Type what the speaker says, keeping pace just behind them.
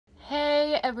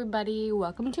everybody,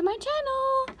 welcome to my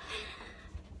channel.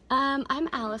 I'm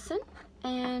Allison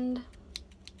and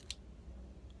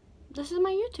this is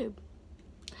my YouTube.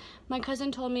 My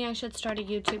cousin told me I should start a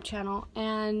YouTube channel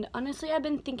and honestly I've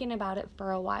been thinking about it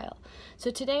for a while. So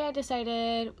today I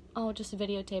decided I'll just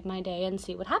videotape my day and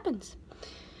see what happens.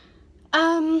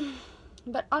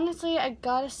 But honestly I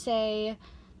gotta say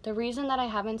the reason that I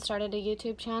haven't started a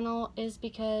YouTube channel is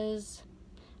because,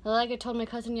 like I told my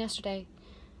cousin yesterday,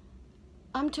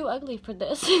 I'm too ugly for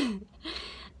this.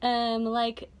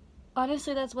 Like,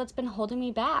 honestly, that's what's been holding me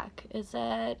back, is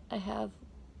that I have,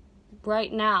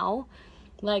 right now,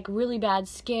 like, really bad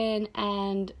skin,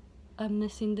 and I'm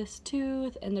missing this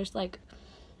tooth, and there's, like,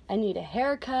 I need a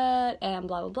haircut, and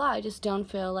blah, blah, blah. I just don't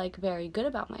feel, like, very good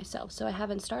about myself, so I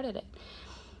haven't started it.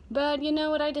 But, you know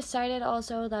what, I decided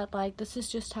also that, like, this is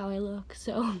just how I look,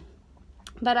 so.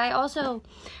 But I also,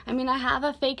 I mean, I have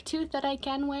a fake tooth that I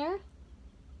can wear.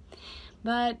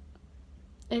 But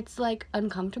it's like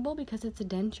uncomfortable because it's a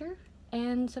denture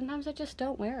and sometimes I just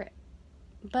don't wear it.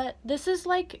 But this is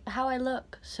like how I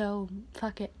look, so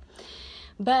fuck it.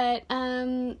 But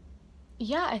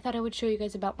yeah, I thought I would show you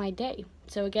guys about my day.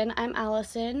 So again, I'm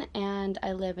Allison and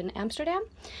I live in Amsterdam.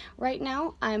 Right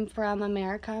now, I'm from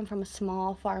America. I'm from a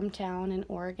small farm town in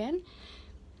Oregon.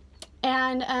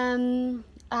 And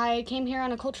I came here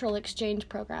on a cultural exchange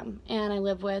program, and I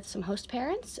live with some host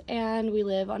parents, and we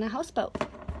live on a houseboat.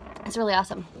 It's really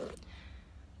awesome.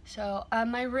 So,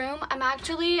 my room, I'm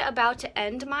actually about to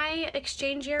end my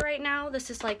exchange year right now. This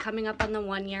is like coming up on the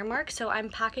 1-year mark, so I'm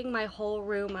packing my whole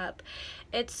room up.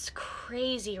 It's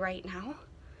crazy right now.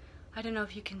 I don't know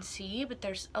if you can see, but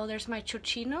there's my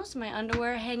chochinos, my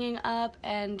underwear hanging up,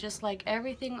 and just like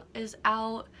everything is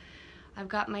out. I've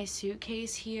got my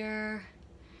suitcase here.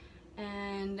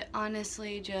 And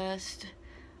honestly, just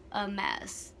a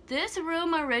mess. This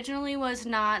room originally was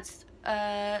not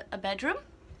a bedroom.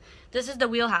 This is the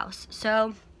wheelhouse,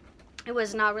 so it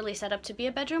was not really set up to be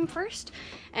a bedroom first,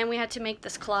 and we had to make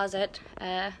this closet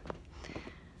and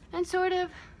sort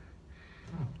of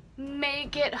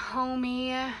make it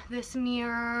homey, this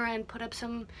mirror, and put up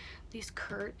these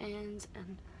curtains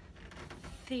and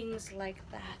things like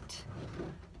that,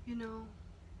 you know.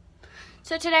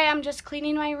 So today I'm just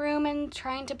cleaning my room and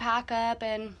trying to pack up,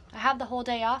 and I have the whole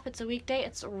day off. It's a weekday.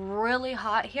 It's really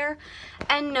hot here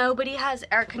and nobody has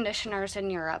air conditioners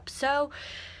in Europe. So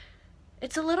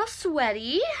it's a little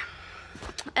sweaty.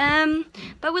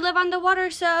 But we live on the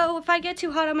water, so if I get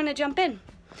too hot, I'm gonna jump in.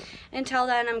 Until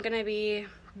then, I'm gonna be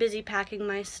busy packing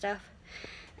my stuff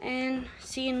and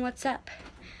seeing what's up.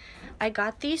 I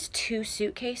got these 2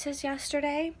 suitcases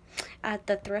yesterday at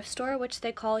the thrift store, which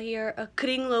they call here a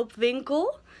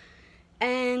kringloopwinkel.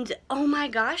 And oh my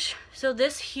gosh, so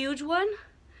this huge one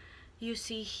you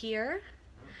see here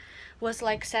was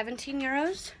like 17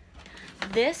 euros.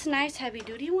 This nice heavy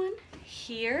duty one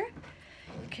here,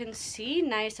 you can see,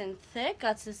 nice and thick.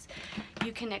 That's this,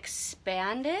 you can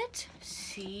expand it,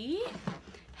 see?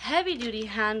 Heavy duty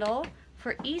handle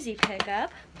for easy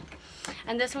pickup.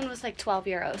 And this one was like 12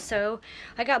 euros. So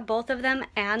I got both of them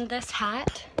and this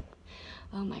hat.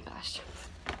 Oh my gosh.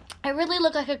 I really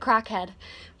look like a crackhead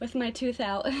with my tooth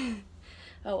out.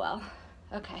 Oh well.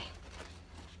 Okay.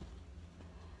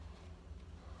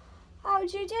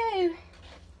 How'd you do?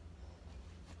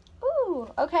 Ooh,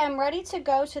 okay, I'm ready to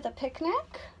go to the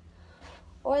picnic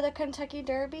or the Kentucky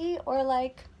Derby or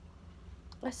like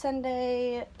a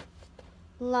Sunday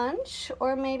lunch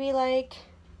or maybe like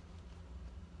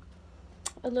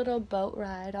a little boat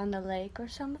ride on the lake or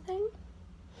something.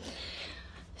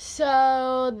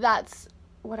 So that's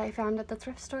what I found at the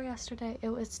thrift store yesterday. It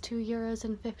was 2.50 euros.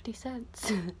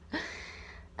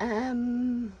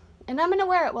 And I'm gonna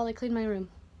wear it while I clean my room.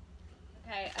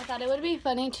 Okay, I thought it would be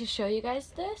funny to show you guys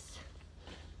this.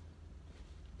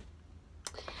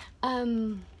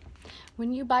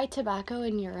 When you buy tobacco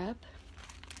in Europe,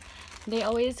 they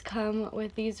always come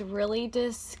with these really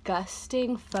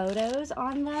disgusting photos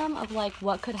on them of like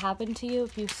what could happen to you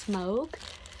if you smoke.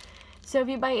 So if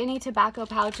you buy any tobacco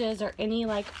pouches or any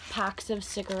like packs of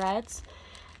cigarettes,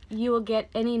 you will get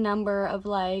any number of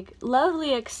like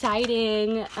lovely,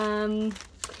 exciting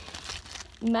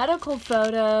medical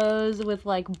photos with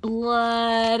like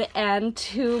blood and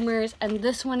tumors, and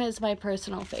this one is my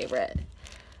personal favorite.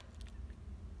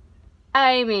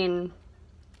 I mean,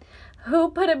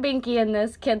 who put a binky in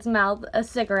this kid's mouth? A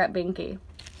cigarette binky.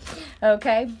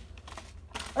 Okay.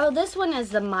 Oh, this one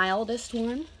is the mildest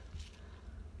one.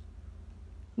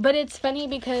 But it's funny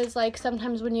because, like,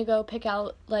 sometimes when you go pick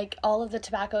out, like, all of the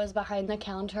tobacco is behind the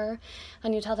counter,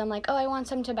 and you tell them, like, oh, I want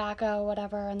some tobacco,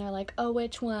 whatever, and they're like, oh,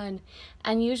 which one?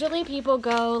 And usually people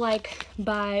go, like,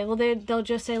 well, they'll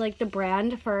just say, like, the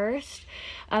brand first,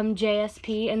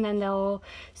 JSP, and then they'll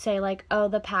say, like, oh,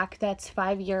 the pack that's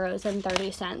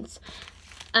 €5.30.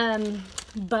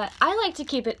 But I like to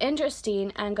keep it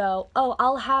interesting and go, oh,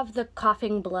 I'll have the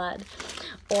coughing blood,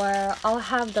 or I'll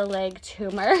have the leg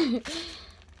tumor.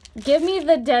 Give me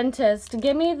the dentist.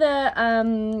 Give me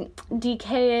the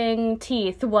decaying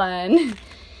teeth one.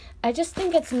 I just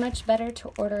think it's much better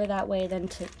to order that way than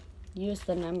to use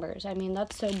the numbers. I mean,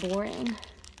 that's so boring.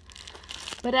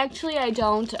 But actually, I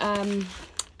don't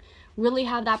really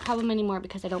have that problem anymore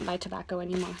because I don't buy tobacco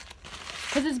anymore.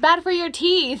 Because it's bad for your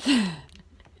teeth.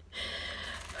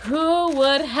 Who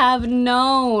would have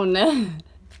known?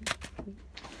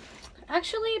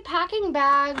 Actually, packing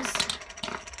bags,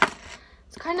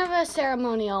 kind of a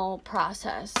ceremonial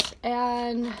process,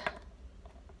 and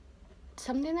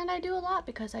something that I do a lot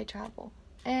because I travel.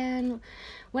 And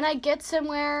when I get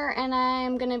somewhere and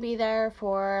I'm gonna be there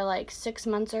for like 6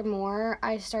 months or more,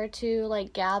 I start to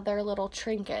like gather little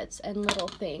trinkets and little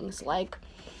things. Like,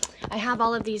 I have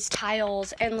all of these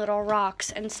tiles and little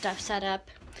rocks and stuff set up.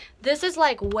 This is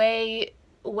like way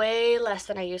less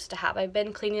than I used to have. I've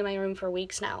been cleaning my room for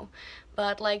weeks now.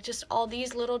 But like just all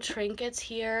these little trinkets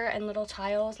here and little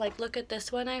tiles. Like, look at this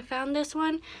one. I found this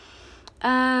one.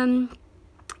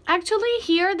 Actually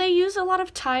here they use a lot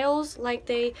of tiles. Like,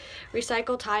 they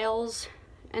recycle tiles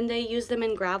and they use them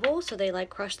in gravel. So they like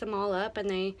crush them all up and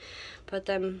they put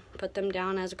them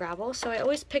down as gravel. So I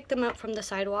always pick them up from the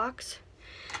sidewalks.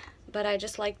 But I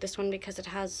just like this one because it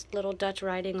has little Dutch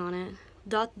writing on it.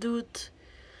 Dat doet.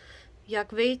 Ja,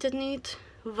 ik weet het niet.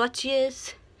 Wat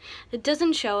is. It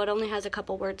doesn't show, it only has a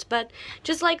couple words, but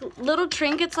just like little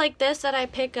trinkets like this that I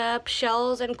pick up,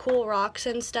 shells and cool rocks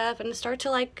and stuff, and start to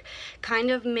like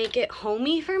kind of make it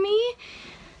homey for me.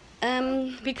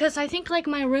 Because I think like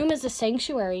my room is a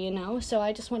sanctuary, you know, so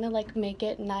I just want to like make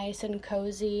it nice and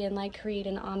cozy and like create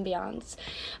an ambiance.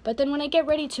 But then when I get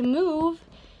ready to move,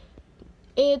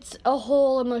 it's a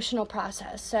whole emotional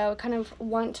process. So I kind of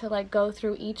want to like go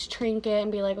through each trinket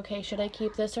and be like, okay, should I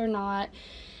keep this or not?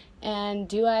 And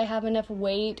do I have enough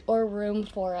weight or room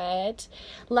for it?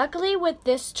 Luckily with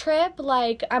this trip,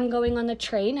 like, I'm going on the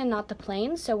train and not the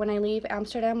plane. So when I leave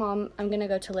Amsterdam, I'm gonna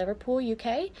go to Liverpool,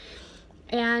 UK.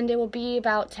 And it will be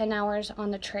about 10 hours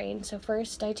on the train. So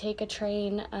first I take a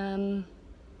train, I'm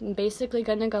basically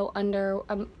gonna go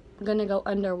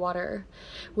underwater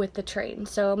with the train.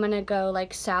 So I'm gonna go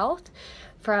like south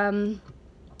from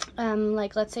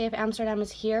like, let's say if Amsterdam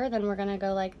is here, then we're gonna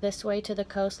go like this way to the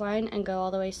coastline and go all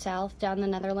the way south down the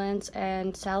Netherlands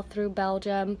and south through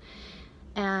Belgium,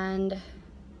 and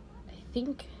I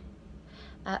think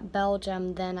at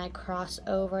Belgium then I cross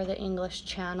over the English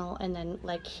Channel, and then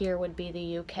like here would be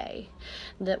the UK,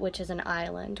 which is an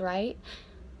island, right?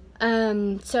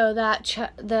 So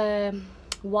that the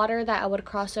water that I would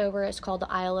cross over is called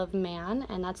the Isle of Man,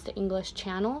 and that's the English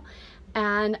Channel.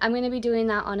 And I'm going to be doing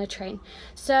that on a train.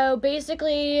 So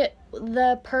basically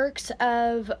the perks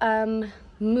of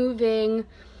moving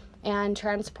and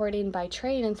transporting by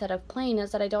train instead of plane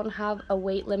is that I don't have a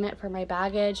weight limit for my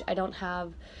baggage. I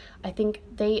think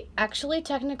they actually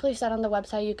technically said on the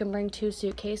website you can bring 2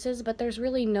 suitcases, but there's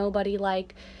really nobody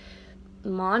like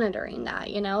monitoring that,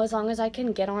 you know, as long as I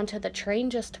can get onto the train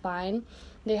just fine.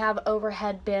 They have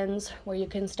overhead bins where you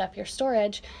can stuff your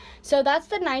storage. So that's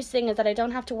the nice thing, is that I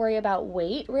don't have to worry about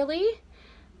weight, really.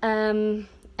 And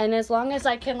as long as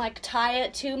I can, like, tie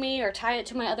it to me or tie it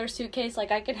to my other suitcase,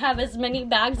 like, I can have as many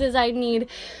bags as I need,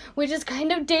 which is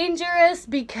kind of dangerous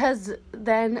because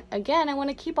then, again, I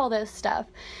want to keep all this stuff.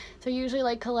 So I usually,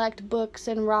 like, collect books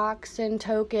and rocks and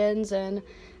tokens and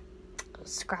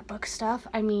scrapbook stuff.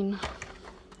 I mean,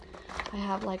 I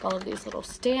have like all of these little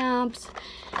stamps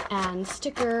and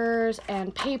stickers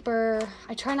and paper.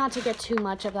 I try not to get too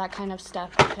much of that kind of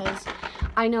stuff because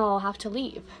I know I'll have to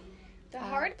leave. The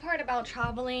hard part about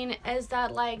traveling is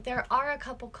that like there are a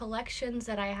couple collections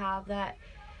that I have that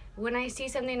when I see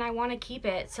something I want to keep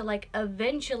it. So like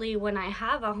eventually when I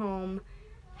have a home,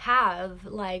 have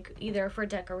like either for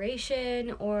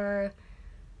decoration or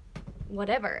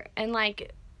whatever. And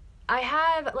like I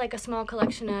have like a small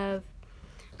collection of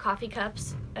coffee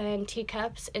cups and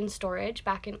teacups in storage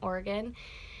back in Oregon,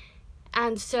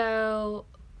 and so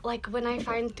like when I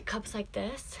find cups like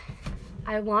this,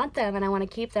 I want them and I want to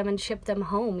keep them and ship them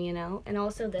home, you know. And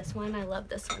also this one, I love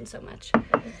this one so much.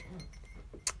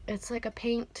 It's like a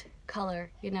paint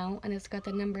color, you know, and it's got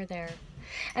the number there.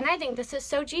 And I think this is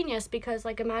so genius because,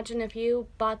 like, imagine if you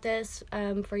bought this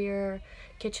for your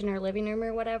kitchen or living room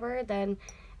or whatever, then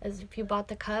as if you bought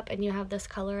the cup and you have this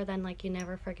color, then, like, you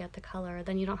never forget the color.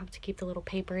 Then you don't have to keep the little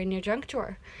paper in your junk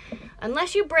drawer.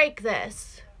 Unless you break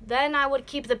this, then I would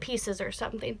keep the pieces or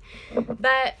something.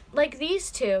 But, like, these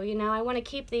two, you know, I want to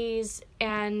keep these,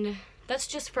 and that's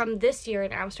just from this year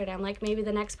in Amsterdam. Like, maybe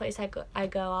the next place I go,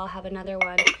 I'll have another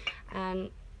one. And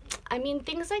I mean,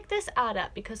 things like this add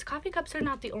up because coffee cups are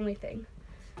not the only thing.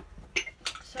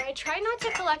 So I try not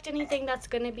to collect anything that's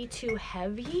going to be too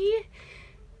heavy.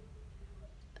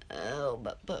 Oh,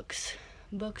 but books.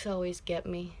 Books always get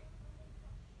me.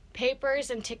 Papers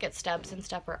and ticket stubs and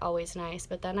stuff are always nice,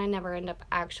 but then I never end up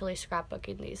actually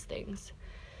scrapbooking these things.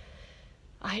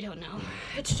 I don't know.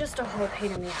 It's just a whole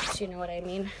pain in the ass, you know what I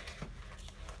mean?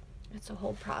 It's a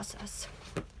whole process.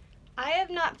 I have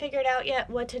not figured out yet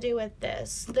what to do with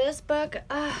this. This book,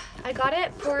 I got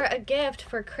it for a gift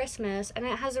for Christmas, and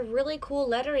it has a really cool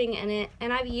lettering in it,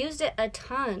 and I've used it a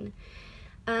ton.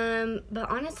 But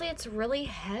honestly, it's really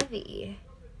heavy.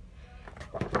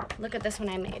 Look at this one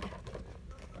I made.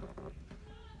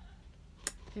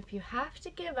 If you have to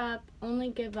give up, only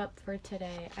give up for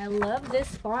today. I love this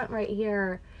font right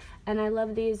here, and I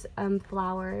love these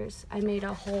flowers. I made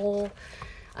a whole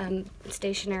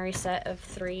stationery set of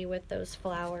 3 with those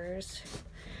flowers,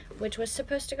 which was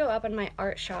supposed to go up in my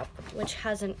art shop, which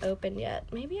hasn't opened yet.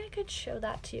 Maybe I could show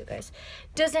that to you guys.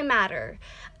 Doesn't matter.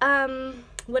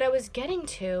 What I was getting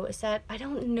to is that I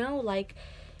don't know, like,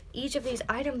 each of these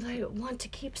items I want to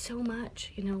keep so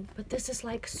much, you know, but this is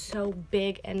like so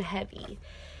big and heavy.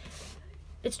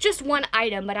 It's just one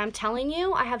item, but I'm telling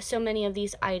you, I have so many of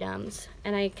these items,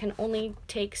 and I can only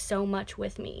take so much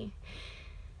with me.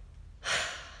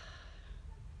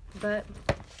 But,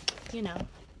 you know,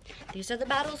 these are the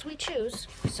battles we choose,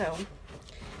 so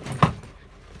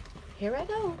here I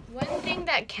go. One thing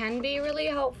that can be really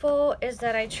helpful is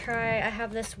that I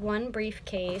have this one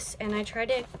briefcase, and I try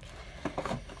to,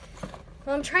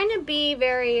 well, I'm trying to be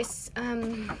very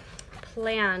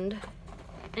planned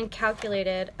and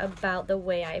calculated about the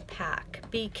way I pack,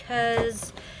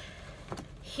 because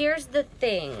here's the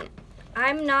thing.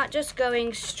 I'm not just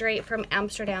going straight from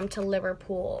Amsterdam to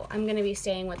Liverpool. I'm going to be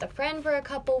staying with a friend for a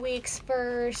couple weeks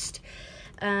first,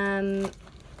 and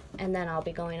then I'll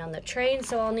be going on the train,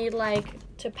 so I'll need, like,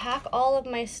 to pack all of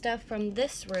my stuff from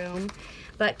this room,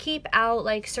 but keep out,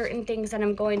 like, certain things that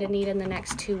I'm going to need in the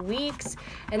next 2 weeks,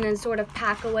 and then sort of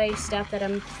pack away stuff that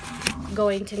I'm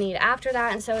going to need after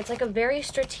that. And so it's like a very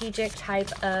strategic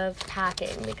type of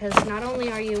packing, because not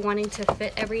only are you wanting to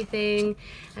fit everything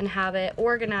and have it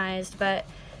organized, but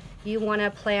you want to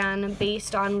plan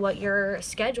based on what your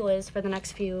schedule is for the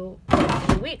next few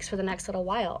weeks, for the next little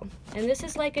while. And this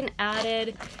is like an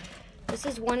added, this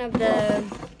is one of the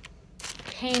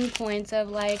pain points of,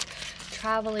 like,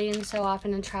 traveling so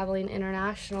often and traveling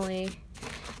internationally.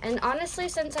 And honestly,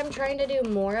 since I'm trying to do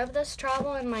more of this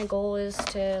travel and my goal is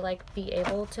to, like, be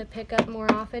able to pick up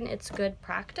more often, it's good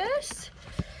practice.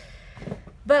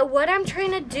 But what I'm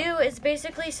trying to do is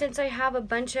basically, since I have a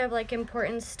bunch of, like,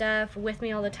 important stuff with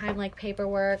me all the time, like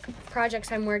paperwork,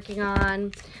 projects I'm working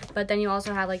on, but then you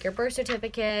also have, like, your birth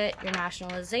certificate, your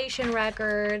nationalization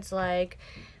records, like,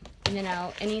 you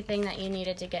know, anything that you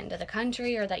needed to get into the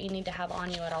country or that you need to have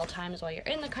on you at all times while you're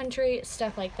in the country,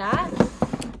 stuff like that.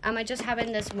 I just have it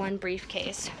in this one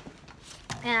briefcase,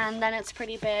 and then it's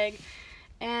pretty big.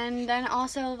 And then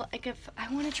also, like, if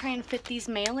I want to try and fit these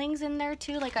mailings in there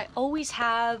too, like, I always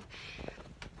have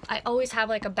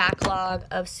like a backlog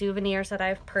of souvenirs that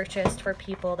I've purchased for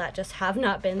people that just have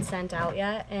not been sent out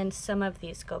yet, and some of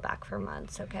these go back for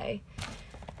months, okay?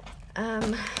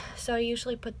 So I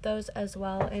usually put those as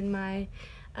well in my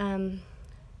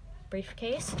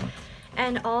briefcase.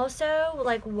 And also,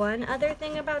 like, one other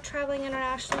thing about traveling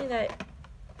internationally that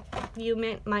you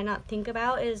might not think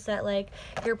about is that, like,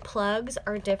 your plugs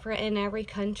are different in every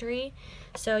country.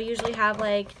 So I usually have,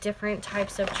 like, different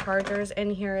types of chargers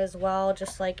in here as well,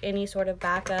 just like any sort of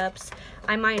backups.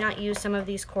 I might not use some of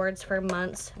these cords for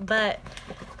months, but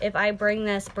if I bring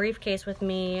this briefcase with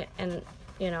me, and,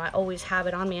 you know, I always have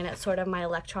it on me, and it's sort of my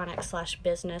electronic /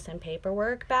 business and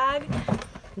paperwork bag,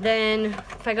 then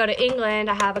if I go to England,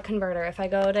 I have a converter. If I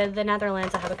go to the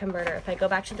Netherlands, I have a converter. If I go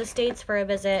back to the States for a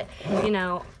visit, you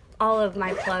know, all of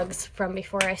my plugs from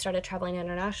before I started traveling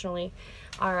internationally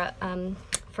are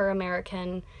for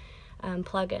American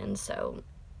plugins. So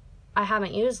I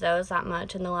haven't used those that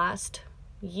much in the last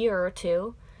year or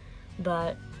two,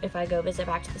 but if I go visit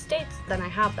back to the States, then I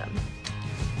have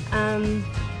them.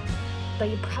 but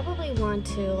you probably want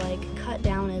to like cut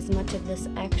down as much of this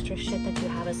extra shit that you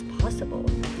have as possible.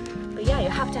 But yeah, you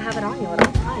have to have it on you at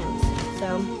all times. So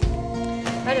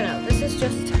I don't know, this is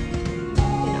just, you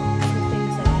know, some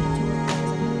things that I have to work on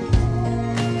as a mom.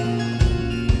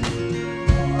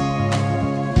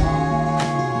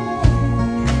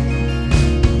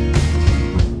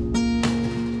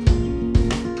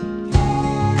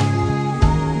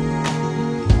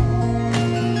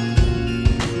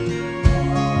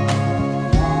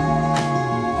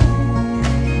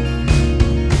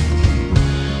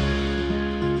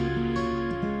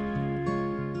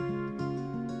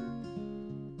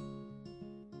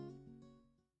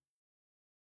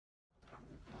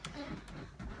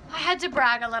 I had to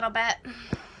brag a little bit.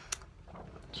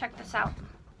 Check this out.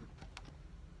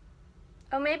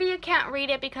 Oh, maybe you can't read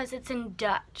it because it's in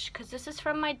Dutch, because this is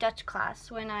from my Dutch class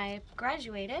when I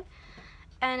graduated.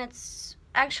 And it's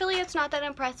not that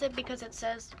impressive because it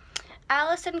says,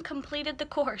 Allison completed the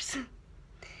course.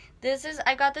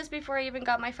 I got this before I even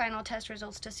got my final test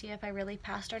results to see if I really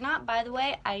passed or not. By the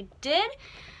way, I did,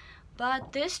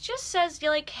 but this just says,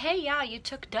 you're like, hey, yeah, you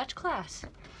took Dutch class.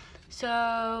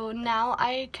 So now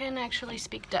I can actually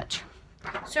speak Dutch.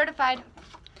 Certified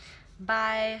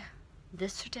by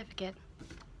this certificate.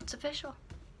 It's official.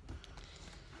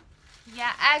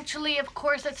 Yeah, actually, of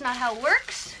course, that's not how it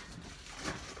works.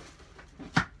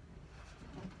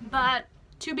 But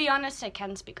to be honest, I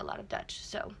can speak a lot of Dutch.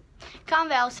 So, kan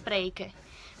wel spreken.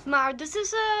 Maar dit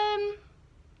is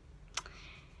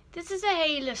een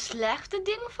hele slechte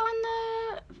ding van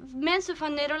mensen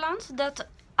van Nederland. Dat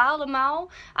allemaal,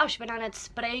 als je bent aan het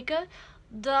spreken,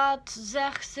 dat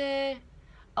zegt ze,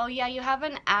 oh yeah, you have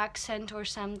an accent or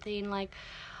something, like,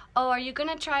 oh, are you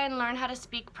gonna try and learn how to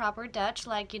speak proper Dutch,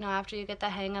 like, you know, after you get the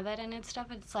hang of it and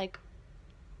stuff. It's like,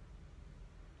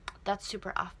 that's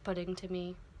super off-putting to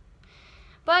me.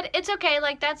 But it's okay,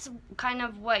 like, that's kind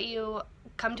of what you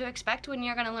come to expect when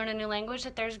you're gonna learn a new language,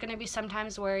 that there's gonna be some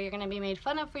times where you're gonna be made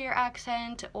fun of for your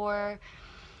accent, or,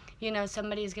 you know,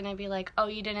 somebody's gonna be like, oh,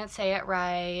 you didn't say it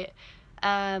right,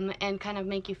 and kind of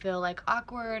make you feel like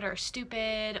awkward or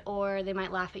stupid, or they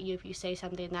might laugh at you if you say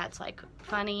something that's like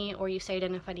funny, or you say it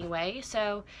in a funny way.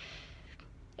 So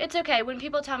it's okay when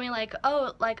people tell me like,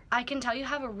 oh, like, I can tell you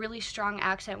have a really strong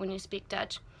accent when you speak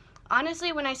Dutch.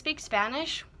 Honestly, when I speak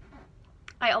Spanish,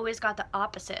 I always got the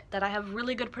opposite, that I have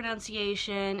really good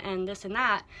pronunciation and this and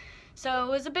that. So it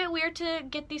was a bit weird to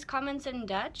get these comments in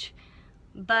Dutch,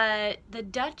 but the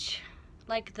Dutch,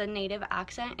 like the native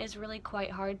accent, is really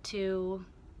quite hard to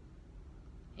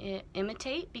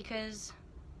imitate because,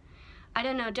 I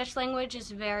don't know, Dutch language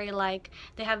is very like,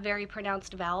 they have very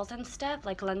pronounced vowels and stuff,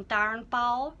 like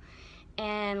lantaarnpaal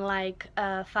and like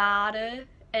vader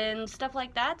and stuff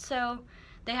like that. So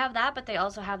they have that, but they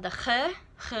also have the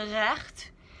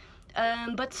gerecht.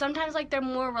 But sometimes like they're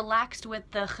more relaxed with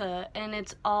the and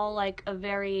it's all like a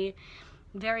very,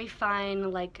 very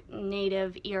fine, like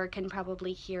native ear can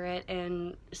probably hear it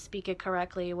and speak it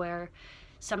correctly, where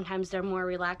sometimes they're more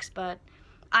relaxed. But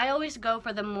I always go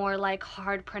for the more like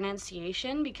hard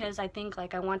pronunciation because I think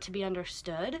like I want to be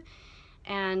understood,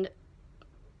 and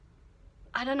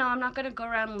I don't know, I'm not gonna go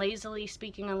around lazily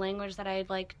speaking a language that I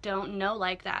like don't know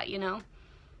like that, you know?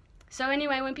 So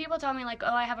anyway, when people tell me like,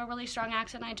 oh, I have a really strong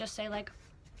accent, I just say like,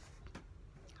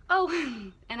 oh.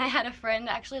 And I had a friend,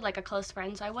 actually like a close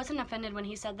friend, so I wasn't offended when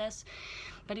he said this,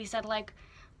 but he said like,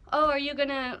 oh, are you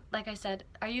gonna, like I said,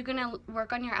 are you gonna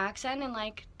work on your accent and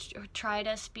like try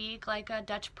to speak like a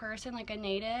Dutch person, like a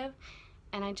native?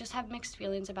 And I just have mixed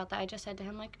feelings about that. I just said to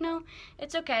him like, no,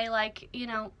 it's okay, like, you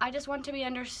know, I just want to be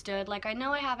understood. Like, I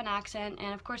know I have an accent,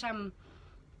 and of course I'm,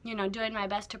 you know, doing my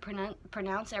best to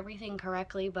pronounce everything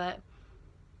correctly, but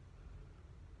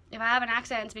if I have an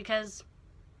accent, it's because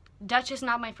Dutch is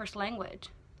not my first language,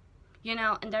 you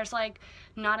know, and there's like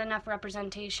not enough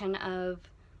representation of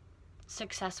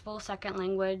successful second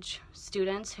language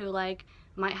students who like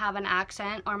might have an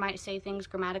accent or might say things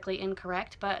grammatically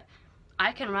incorrect, but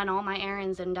I can run all my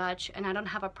errands in Dutch and I don't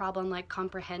have a problem like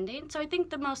comprehending. So I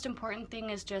think the most important thing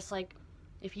is just like,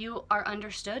 if you are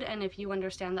understood and if you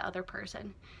understand the other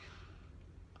person.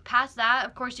 Past that,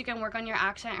 of course, you can work on your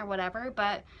accent or whatever,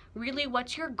 but really,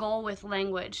 what's your goal with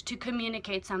language? To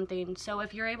communicate something. So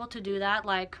if you're able to do that,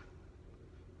 like,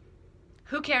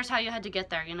 who cares how you had to get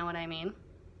there, you know what I mean?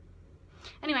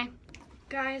 Anyway,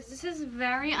 guys, this is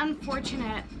very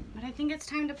unfortunate, but I think it's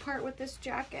time to part with this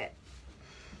jacket.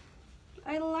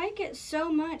 I like it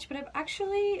so much, but I've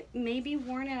actually maybe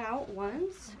worn it out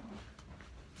once.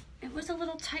 It was a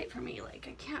little tight for me, like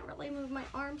I can't really move my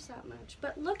arms that much,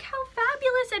 but look how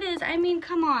fabulous it is. I mean,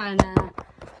 come on.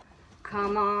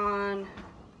 Come on.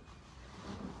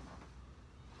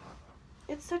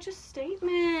 it's such a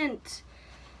statement.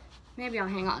 Maybe I'll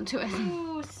hang on to it.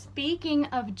 Ooh, speaking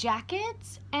of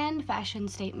jackets and fashion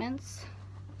statements,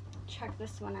 check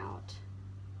this one out.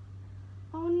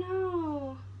 Oh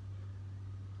no,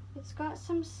 it's got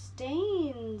some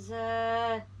stains.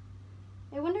 I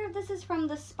wonder if this is from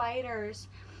the spiders.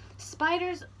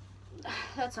 Spiders,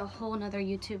 that's a whole nother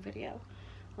YouTube video.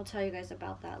 I'll tell you guys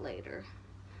about that later.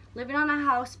 Living on a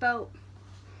houseboat,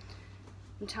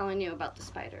 I'm telling you about the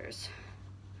spiders.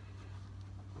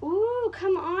 Ooh,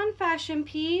 come on, fashion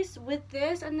piece. With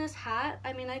this and this hat,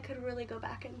 I mean, I could really go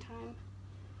back in time.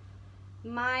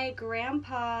 My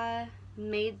grandpa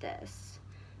made this.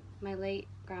 My late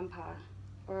grandpa.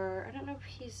 Or, I don't know if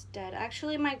he's dead.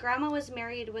 Actually, my grandma was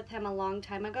married with him a long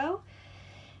time ago.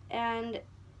 And,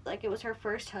 like, it was her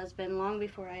first husband long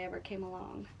before I ever came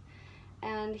along.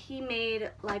 And he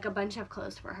made, like, a bunch of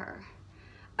clothes for her.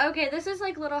 Okay, this is,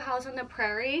 like, Little House on the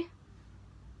Prairie.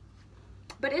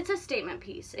 But it's a statement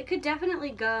piece. It could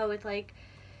definitely go with, like,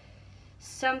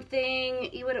 something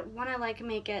you would want to, like,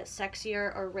 make it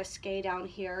sexier or risque down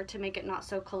here to make it not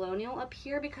so colonial up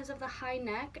here because of the high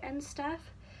neck and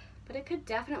stuff. But it could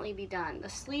definitely be done. The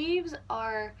sleeves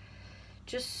are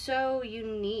just so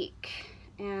unique,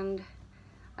 and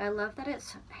I love that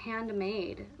it's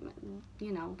handmade,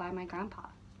 you know, by my grandpa.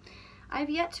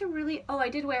 I've yet to really, oh, I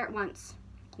did wear it once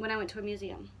when I went to a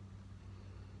museum.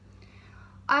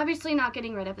 Obviously not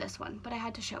getting rid of this one, but I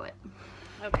had to show it.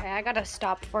 Okay, I gotta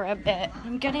stop for a bit.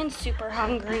 I'm getting super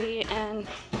hungry and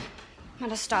I'm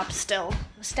gonna stop still.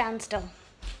 Stand still.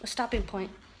 A stopping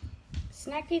point.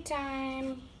 Snacky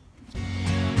time.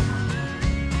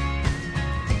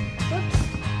 Whoops.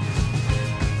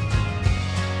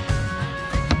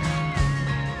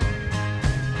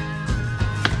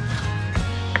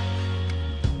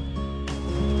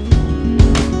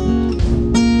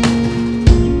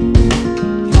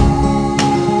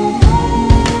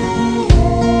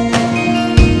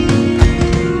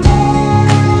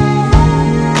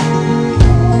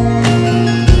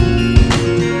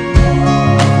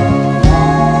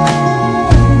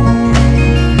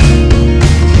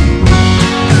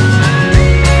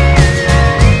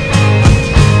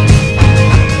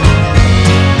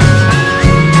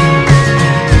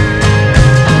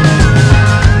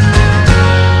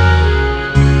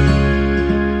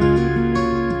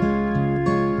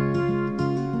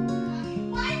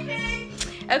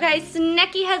 Okay,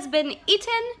 snacky has been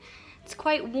eaten. It's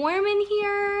quite warm in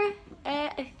here.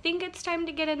 I think it's time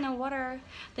to get in the water.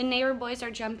 The neighbor boys are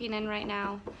jumping in right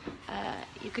now.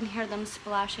 You can hear them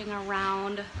splashing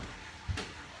around.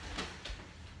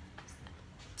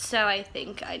 So I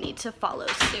think I need to follow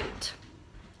suit.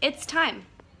 It's time.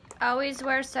 Always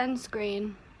wear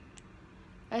sunscreen,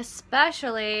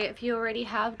 especially if you already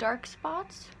have dark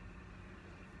spots.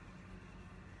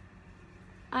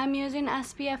 I'm using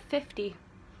SPF 50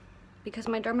 because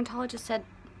my dermatologist said,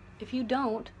 if you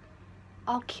don't,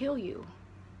 I'll kill you.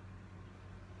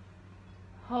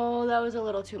 Oh, that was a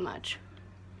little too much.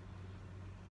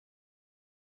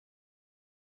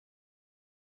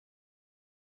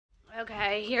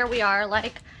 Okay, here we are,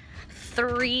 like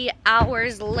 3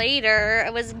 hours later.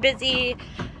 I was busy.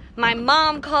 My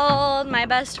mom called, my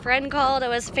best friend called. I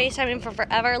was FaceTiming for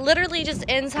forever, literally just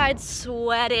inside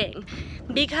sweating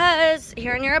because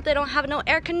here in Europe they don't have no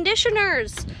air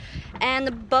conditioners and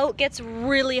the boat gets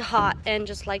really hot and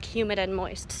just like humid and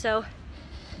moist. So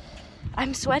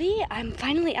I'm sweaty. I'm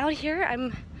finally out here.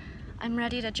 I'm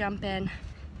ready to jump in.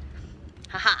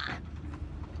 Haha.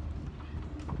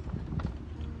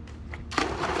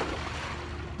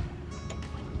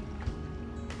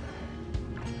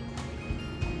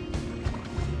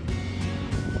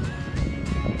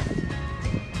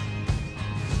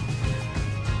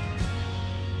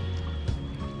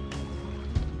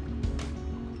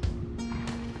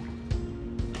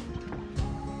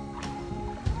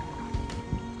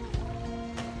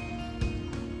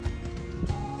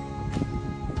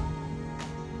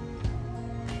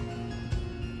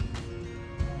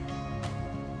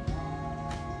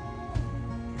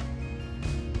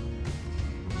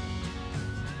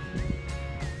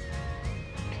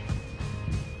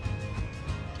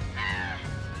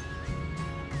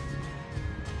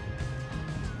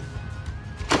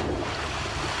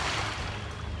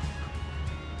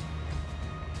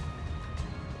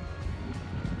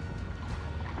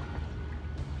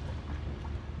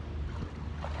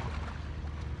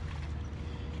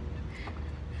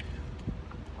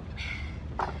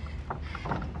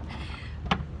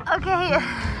 Okay,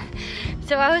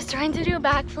 so I was trying to do a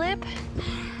backflip,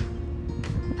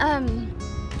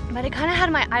 but I kind of had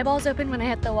my eyeballs open when I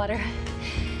hit the water.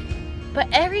 But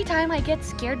every time I get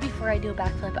scared before I do a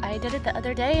backflip. I did it the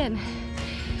other day and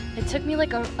it took me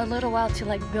like a little while to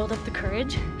like build up the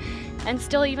courage. And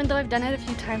still, even though I've done it a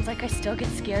few times, like I still get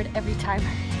scared every time.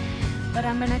 But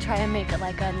I'm gonna try and make it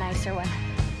like a nicer one.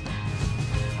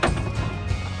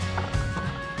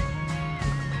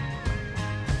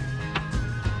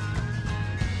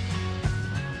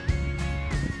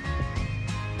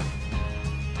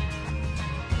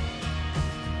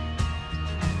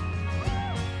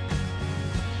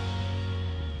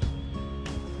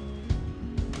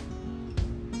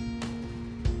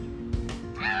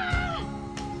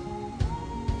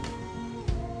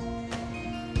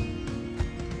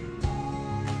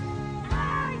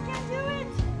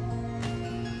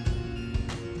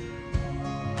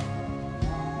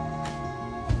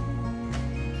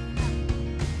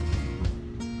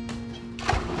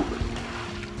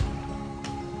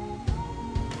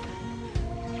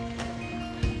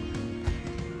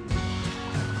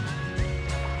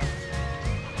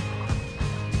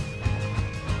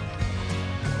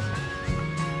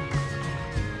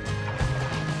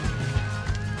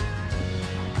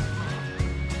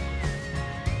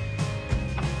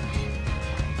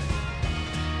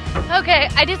 Okay,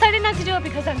 I decided not to do it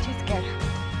because I'm too scared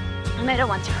and I don't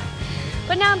want to.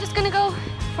 But now I'm just gonna go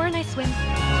for a nice swim.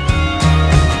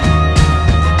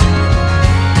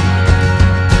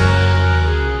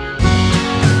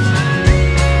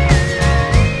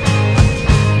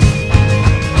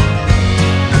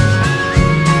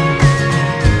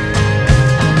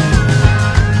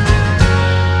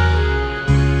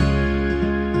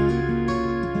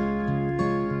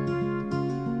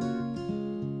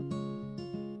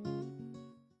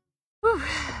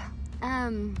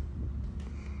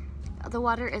 The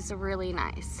water is really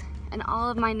nice and all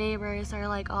of my neighbors are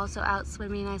like also out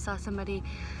swimming. I saw somebody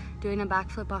doing a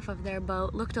backflip off of their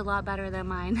boat. Looked a lot better than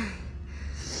mine.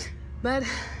 But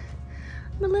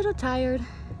I'm a little tired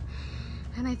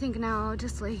and I think now I'll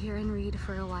just lay here and read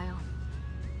for a while.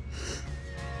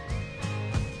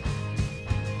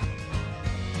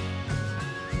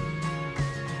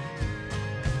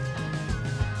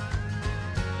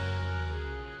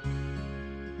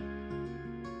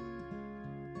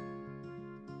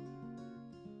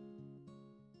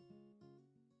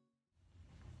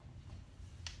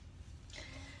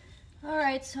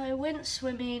 Alright, so I went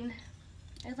swimming.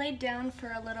 I laid down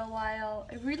for a little while.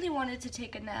 I really wanted to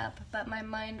take a nap, but my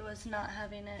mind was not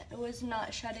having it. It was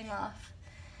not shutting off.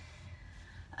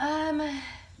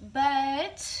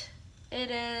 But it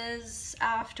is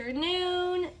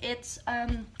afternoon. It's,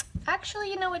 actually,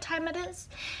 you know what time it is?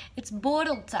 It's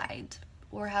borreltide,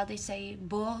 or how they say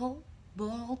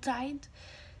borreltide.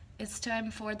 It's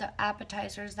time for the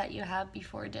appetizers that you have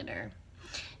before dinner.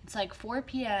 It's like 4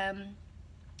 p.m.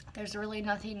 There's really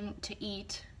nothing to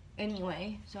eat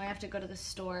anyway, so I have to go to the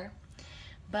store.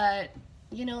 But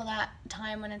you know that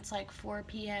time when it's like 4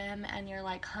 p.m. and you're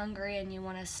like hungry and you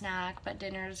want a snack, but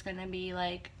dinner's gonna be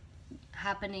like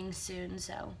happening soon,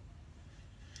 so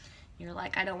you're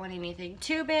like, I don't want anything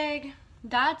too big.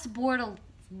 That's borreltide.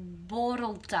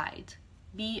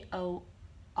 B-O-R-R-E-L.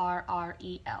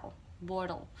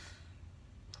 Borrel.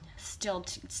 Still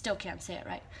can't say it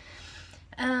right.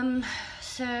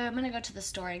 So I'm gonna go to the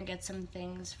store and get some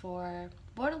things for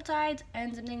borreltide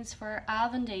and some things for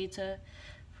avondeten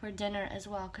for dinner as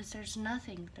well, because there's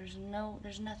nothing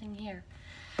here.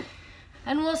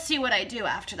 And we'll see what I do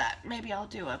after that. Maybe I'll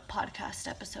do a podcast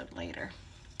episode later.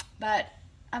 But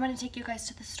I'm gonna take you guys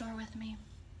to the store with me.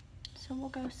 So we'll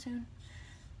go soon.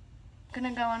 I'm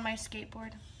gonna go on my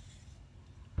skateboard.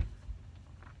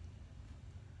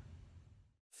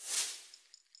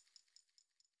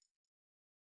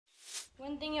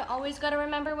 One thing you always gotta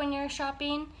remember when you're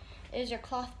shopping is your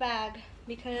cloth bag,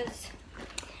 because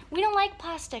we don't like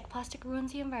plastic. Plastic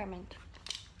ruins the environment.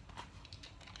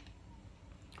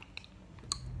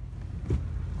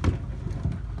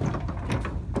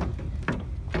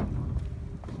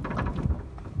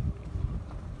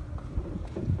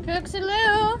 Cooksy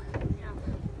Lou! Yeah.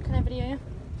 Can I video you?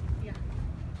 Yeah.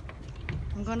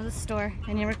 I'm going to the store.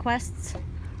 Any requests?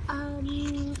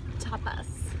 Tapas.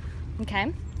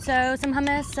 Okay. So some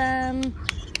hummus, a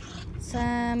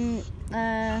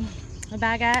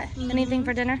baguette, anything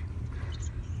for dinner?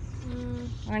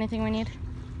 Or anything we need?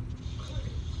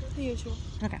 The usual.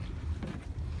 Okay.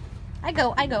 I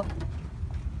go.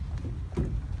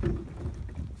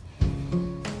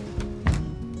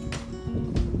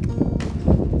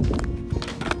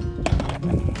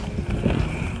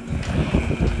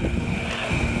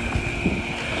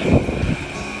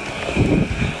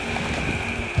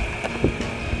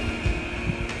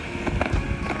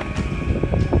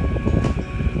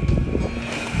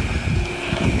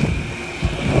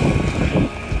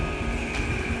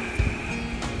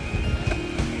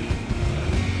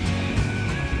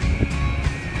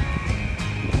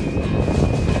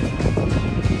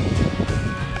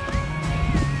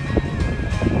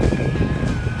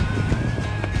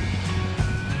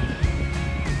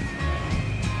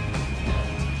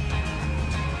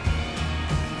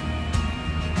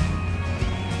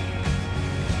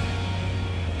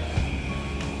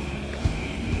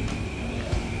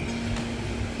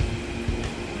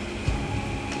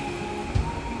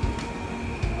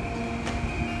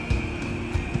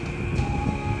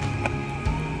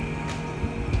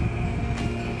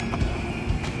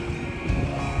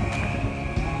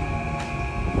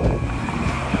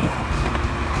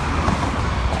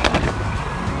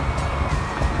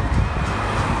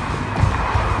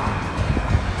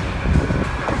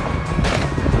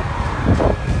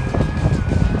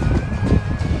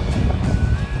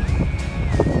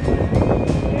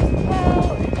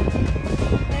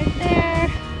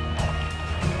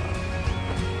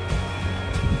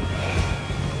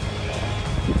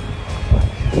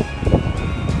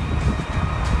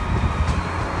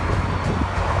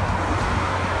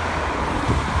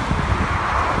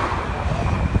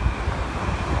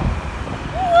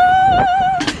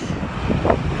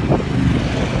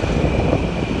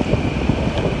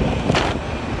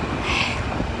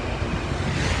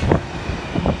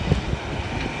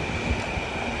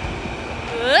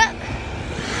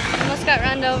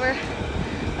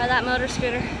 that motor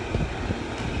scooter.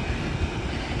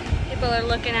 People are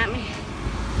looking at me.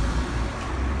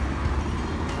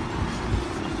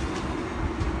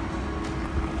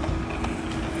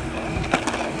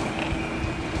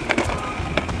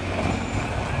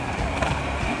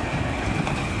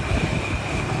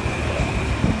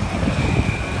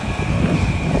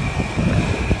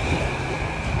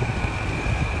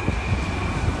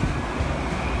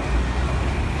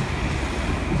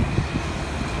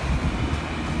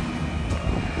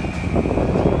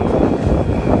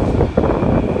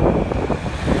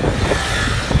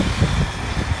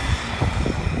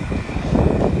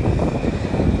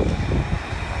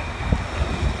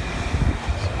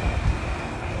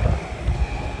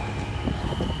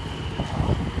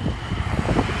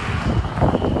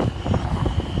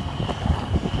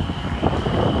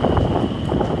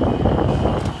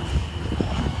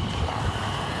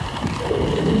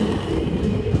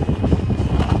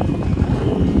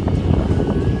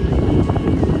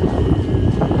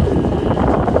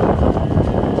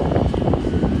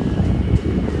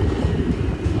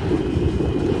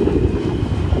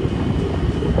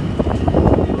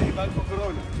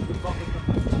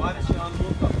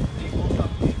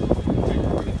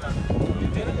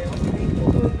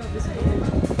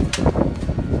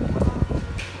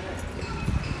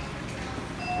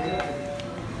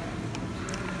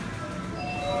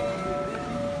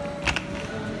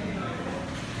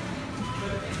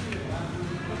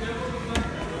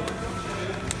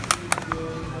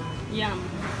 Yum.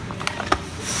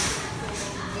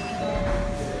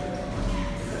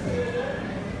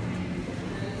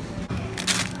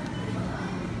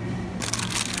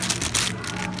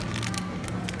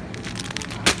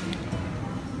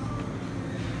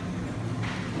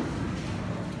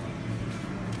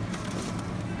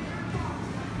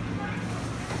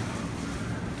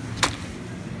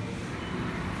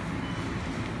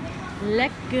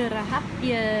 Lekkere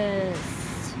hapjes.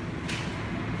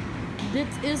 Dit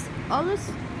is alles.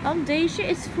 Al deze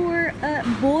is voor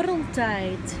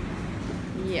borreltijd.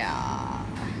 Ja.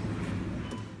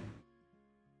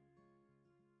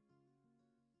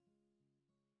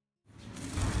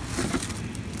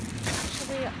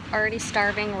 Actually, already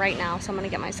starving right now, so I'm gonna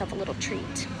get myself a little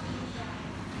treat.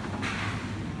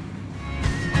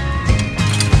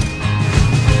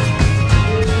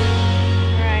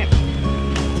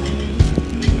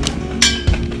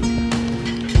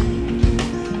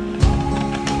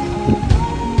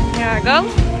 Go.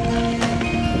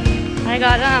 I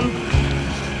got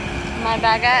my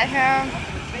baguette here,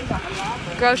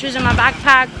 groceries in my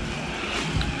backpack,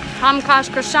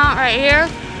 Comcast croissant right here.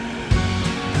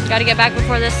 Gotta get back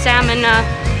before this salmon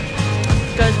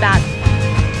goes bad.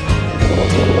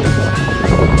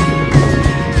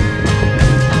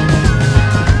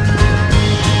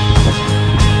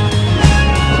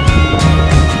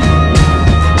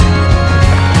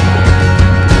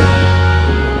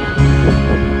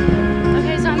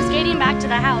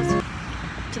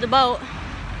 The boat,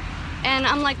 and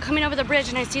I'm like coming over the bridge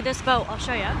and I see this boat. I'll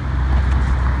show you.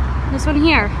 This one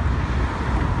here,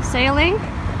 sailing.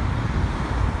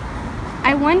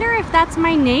 I wonder if that's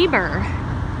my neighbor.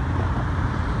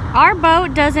 Our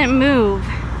boat doesn't move,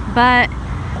 but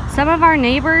some of our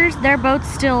neighbors, their boats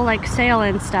still like sail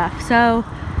and stuff. So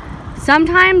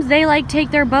sometimes they like take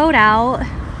their boat out.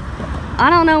 I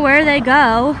don't know where they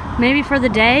go, maybe for the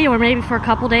day or maybe for a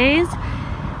couple days,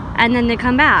 and then they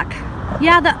come back.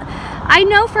 Yeah, I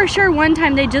know for sure one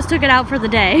time they just took it out for the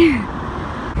day.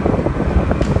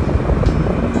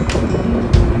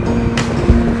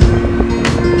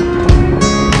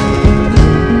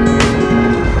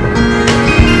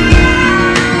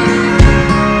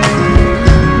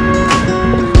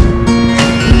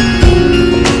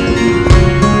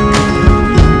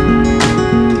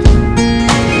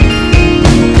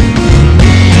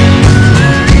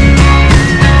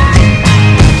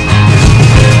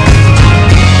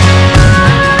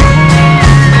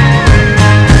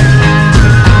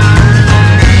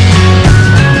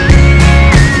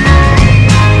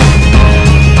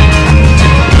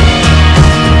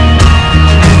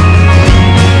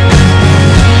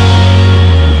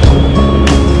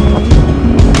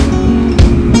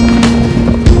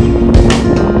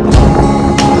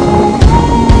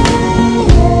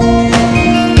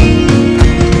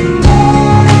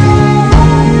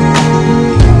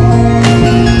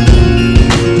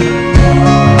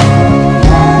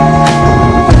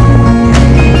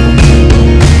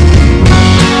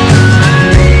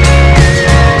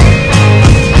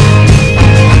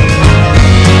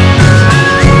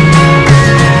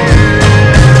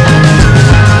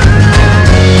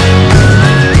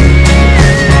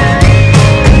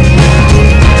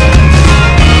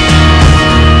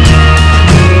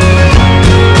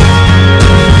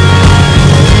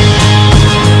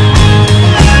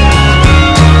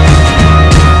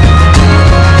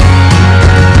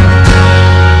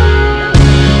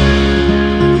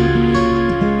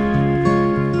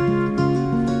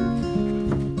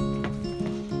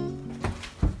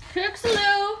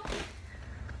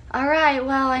 Alright,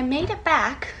 well, I made it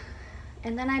back,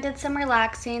 and then I did some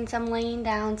relaxing, some laying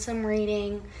down, some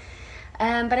reading.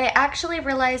 But I actually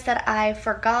realized that I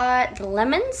forgot the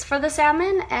lemons for the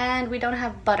salmon, and we don't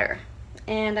have butter.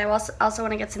 And I also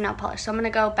want to get some nail polish. So I'm going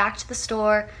to go back to the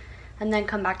store and then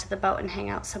come back to the boat and hang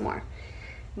out some more.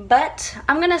 But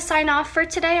I'm going to sign off for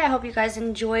today. I hope you guys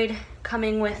enjoyed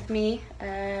coming with me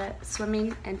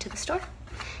swimming into the store.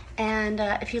 And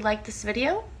if you like this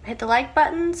video, hit the like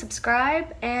button,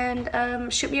 subscribe,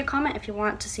 and shoot me a comment if you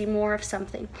want to see more of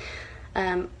something.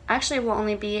 Actually, we'll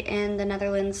only be in the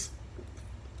Netherlands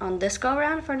on this go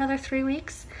around for another 3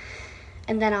 weeks,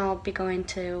 and then I'll be going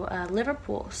to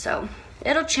Liverpool, so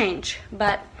it'll change.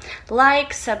 But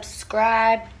like,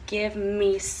 subscribe, give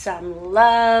me some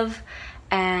love,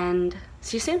 and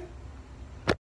see you soon.